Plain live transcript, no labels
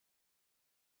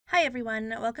Hi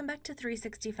everyone, welcome back to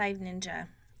 365 Ninja.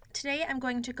 Today I'm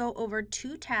going to go over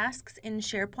two tasks in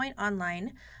SharePoint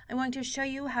Online. I'm going to show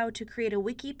you how to create a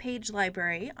wiki page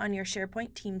library on your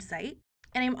SharePoint team site,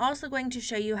 and I'm also going to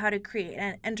show you how to create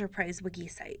an enterprise wiki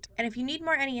site. And if you need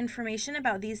any information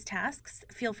about these tasks,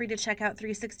 feel free to check out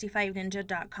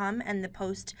 365ninja.com and the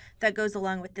post that goes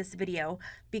along with this video,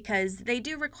 because they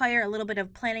do require a little bit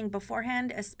of planning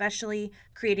beforehand, especially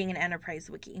creating an enterprise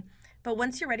wiki. But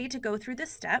once you're ready to go through the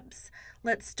steps,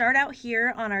 let's start out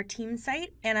here on our team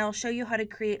site and I'll show you how to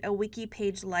create a wiki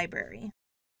page library.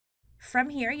 From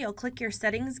here, you'll click your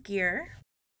settings gear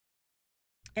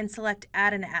and select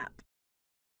add an app.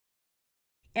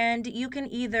 And you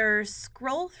can either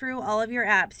scroll through all of your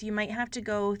apps, you might have to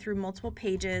go through multiple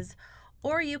pages,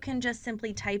 or you can just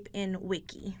simply type in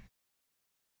wiki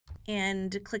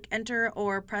and click enter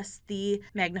or press the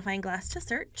magnifying glass to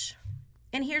search.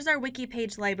 And here's our wiki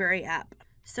page library app.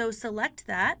 So select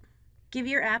that, give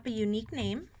your app a unique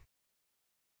name,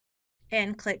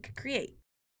 and click create.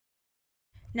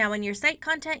 Now in your site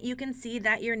content, you can see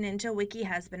that your Ninja wiki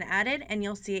has been added, and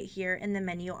you'll see it here in the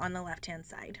menu on the left-hand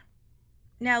side.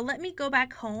 Now let me go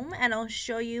back home and I'll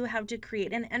show you how to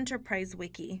create an enterprise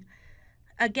wiki.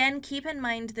 Again, keep in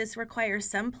mind this requires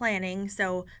some planning,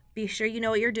 so be sure you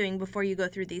know what you're doing before you go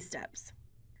through these steps.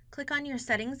 Click on your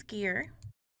settings gear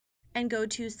and go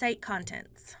to Site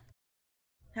Contents.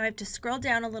 Now I have to scroll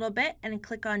down a little bit and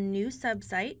click on New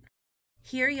Subsite.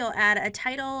 Here you'll add a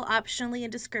title, optionally a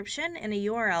description, and a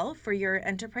URL for your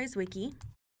enterprise wiki.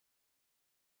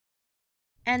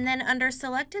 And then under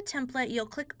Select a Template, you'll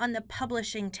click on the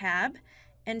Publishing tab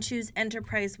and choose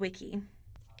Enterprise Wiki.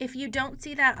 If you don't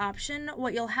see that option,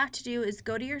 what you'll have to do is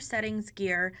go to your settings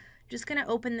gear. I'm just going to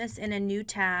open this in a new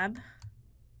tab.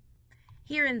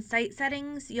 Here in Site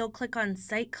Settings, you'll click on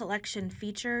Site Collection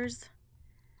Features,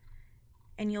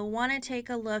 and you'll want to take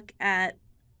a look at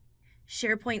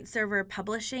SharePoint Server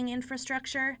Publishing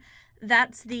Infrastructure.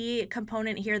 That's the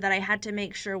component here that I had to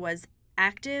make sure was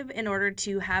active in order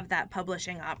to have that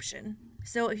publishing option.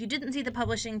 So if you didn't see the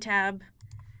Publishing tab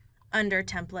under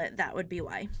Template, that would be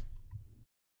why.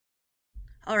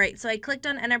 Alright, so I clicked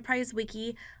on Enterprise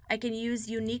Wiki. I can use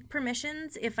unique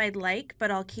permissions if I'd like, but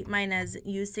I'll keep mine as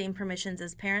use same permissions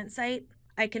as parent site.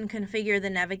 I can configure the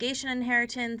navigation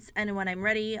inheritance, and when I'm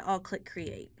ready, I'll click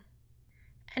Create.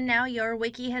 And now your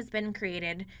wiki has been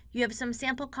created. You have some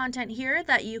sample content here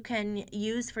that you can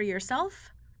use for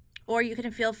yourself, or you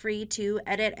can feel free to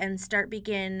edit and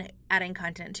begin adding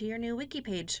content to your new wiki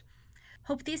page.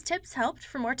 Hope these tips helped.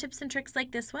 For more tips and tricks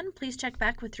like this one, please check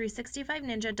back with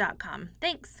 365ninja.com.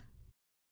 Thanks!